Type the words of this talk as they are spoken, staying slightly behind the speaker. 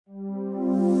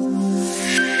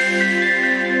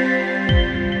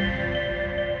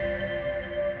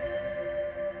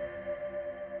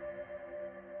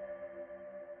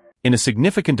In a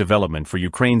significant development for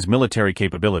Ukraine's military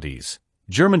capabilities,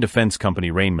 German defense company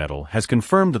Rheinmetall has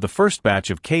confirmed that the first batch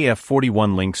of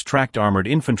KF41 Lynx tracked armored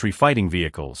infantry fighting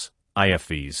vehicles,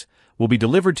 IFVs, will be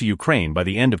delivered to Ukraine by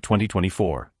the end of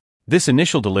 2024. This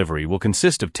initial delivery will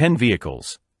consist of 10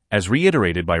 vehicles, as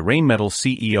reiterated by Rheinmetall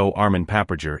CEO Armin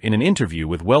Papperger in an interview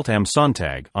with Welt am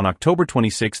Sonntag on October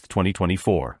 26,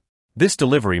 2024. This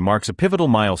delivery marks a pivotal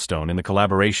milestone in the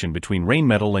collaboration between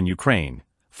Rheinmetall and Ukraine,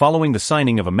 following the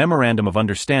signing of a Memorandum of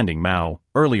Understanding (MOU)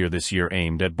 earlier this year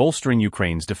aimed at bolstering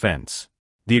Ukraine's defense.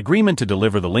 The agreement to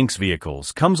deliver the Lynx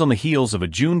vehicles comes on the heels of a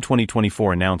June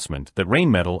 2024 announcement that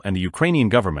Rheinmetall and the Ukrainian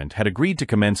government had agreed to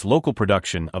commence local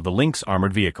production of the Lynx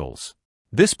armored vehicles.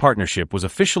 This partnership was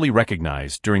officially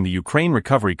recognized during the Ukraine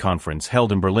Recovery Conference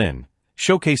held in Berlin,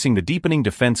 showcasing the deepening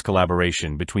defense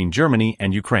collaboration between Germany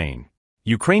and Ukraine.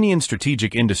 Ukrainian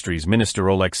Strategic Industries Minister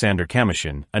Oleksandr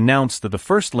Kamyshin announced that the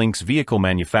first Lynx vehicle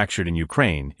manufactured in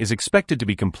Ukraine is expected to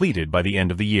be completed by the end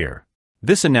of the year.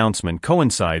 This announcement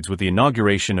coincides with the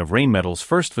inauguration of Rheinmetall's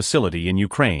first facility in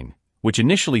Ukraine, which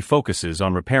initially focuses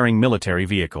on repairing military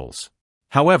vehicles.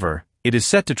 However, it is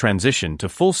set to transition to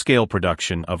full-scale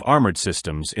production of armored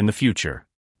systems in the future.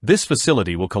 This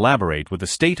facility will collaborate with the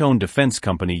state-owned defense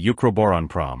company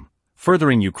Ukroboronprom,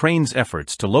 furthering Ukraine's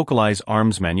efforts to localize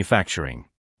arms manufacturing.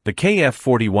 The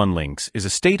KF41 Lynx is a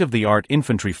state-of-the-art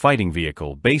infantry fighting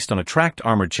vehicle based on a tracked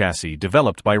armored chassis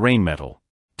developed by Rheinmetall.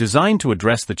 Designed to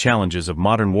address the challenges of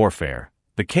modern warfare,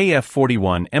 the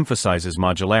KF41 emphasizes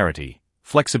modularity,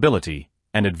 flexibility,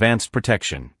 and advanced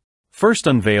protection. First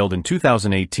unveiled in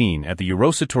 2018 at the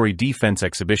Eurosatory Defense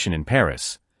Exhibition in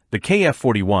Paris, the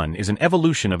KF41 is an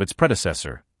evolution of its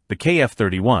predecessor, the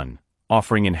KF31,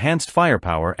 offering enhanced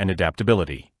firepower and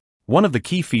adaptability. One of the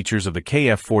key features of the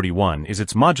KF41 is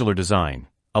its modular design,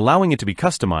 allowing it to be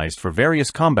customized for various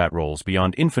combat roles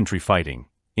beyond infantry fighting,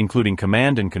 including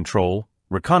command and control,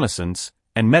 reconnaissance,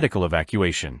 and medical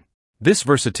evacuation. This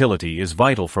versatility is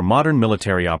vital for modern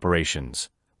military operations,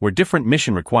 where different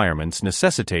mission requirements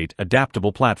necessitate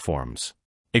adaptable platforms.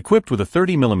 Equipped with a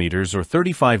 30mm or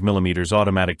 35mm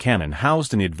automatic cannon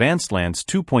housed in the Advanced Lance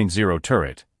 2.0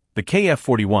 turret, the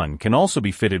KF41 can also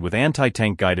be fitted with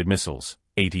anti-tank guided missiles,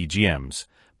 ATGMs,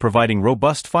 providing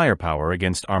robust firepower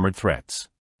against armored threats.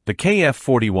 The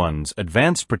KF41's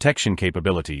advanced protection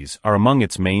capabilities are among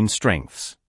its main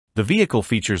strengths. The vehicle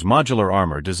features modular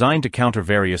armor designed to counter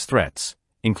various threats,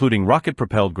 including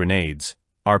rocket-propelled grenades,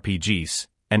 RPGs,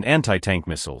 and anti-tank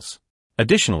missiles.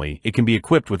 Additionally, it can be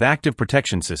equipped with active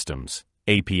protection systems,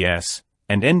 APS,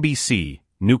 and NBC,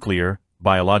 nuclear,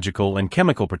 biological, and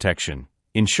chemical protection,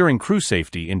 ensuring crew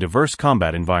safety in diverse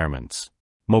combat environments.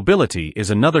 Mobility is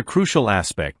another crucial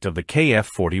aspect of the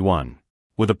KF41.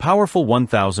 With a powerful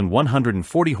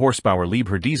 1,140 horsepower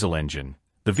Liebherr diesel engine,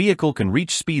 the vehicle can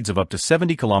reach speeds of up to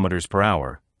 70 km per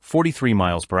hour, 43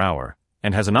 miles per hour,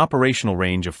 and has an operational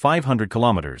range of 500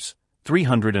 km,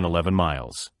 311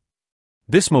 miles.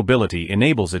 This mobility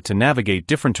enables it to navigate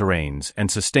different terrains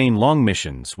and sustain long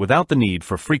missions without the need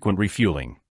for frequent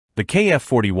refueling. The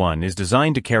KF41 is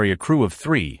designed to carry a crew of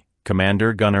 3,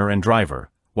 commander, gunner, and driver,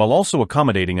 while also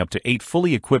accommodating up to 8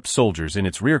 fully equipped soldiers in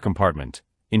its rear compartment,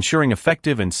 ensuring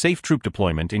effective and safe troop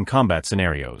deployment in combat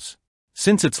scenarios.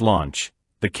 Since its launch,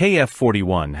 the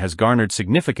KF41 has garnered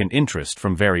significant interest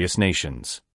from various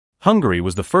nations. Hungary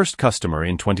was the first customer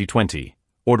in 2020,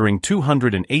 ordering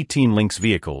 218 Lynx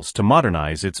vehicles to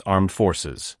modernize its armed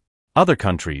forces. Other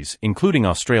countries, including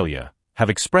Australia, have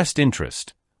expressed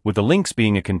interest, with the Lynx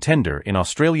being a contender in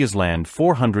Australia's Land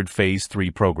 400 Phase 3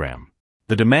 program.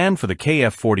 The demand for the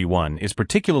KF41 is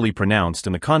particularly pronounced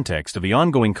in the context of the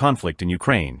ongoing conflict in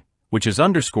Ukraine, which has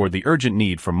underscored the urgent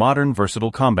need for modern,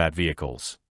 versatile combat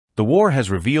vehicles. The war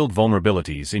has revealed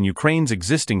vulnerabilities in Ukraine's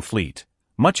existing fleet,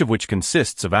 much of which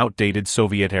consists of outdated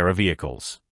Soviet-era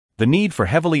vehicles. The need for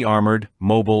heavily armored,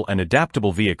 mobile, and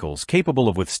adaptable vehicles capable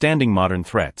of withstanding modern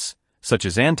threats, such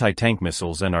as anti-tank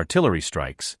missiles and artillery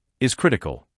strikes, is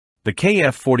critical. The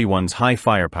KF41's high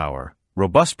firepower,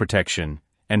 robust protection,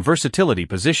 and versatility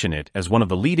position it as one of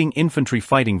the leading infantry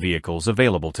fighting vehicles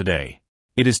available today.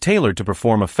 It is tailored to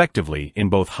perform effectively in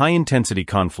both high-intensity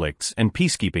conflicts and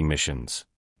peacekeeping missions.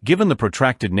 Given the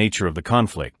protracted nature of the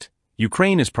conflict,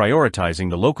 Ukraine is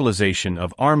prioritizing the localization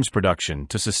of arms production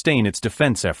to sustain its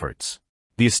defense efforts.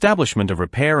 The establishment of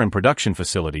repair and production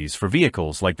facilities for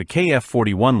vehicles like the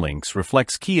KF41 Lynx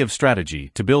reflects Kiev's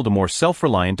strategy to build a more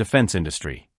self-reliant defense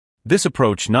industry. This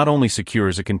approach not only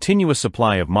secures a continuous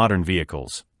supply of modern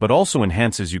vehicles, but also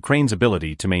enhances Ukraine's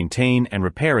ability to maintain and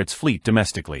repair its fleet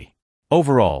domestically.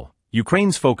 Overall,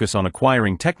 Ukraine's focus on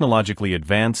acquiring technologically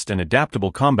advanced and adaptable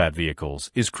combat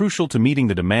vehicles is crucial to meeting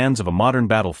the demands of a modern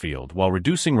battlefield while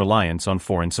reducing reliance on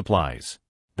foreign supplies.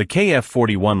 The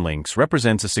KF41 Lynx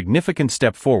represents a significant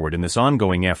step forward in this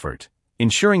ongoing effort,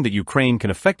 ensuring that Ukraine can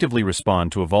effectively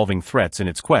respond to evolving threats in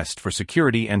its quest for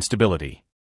security and stability.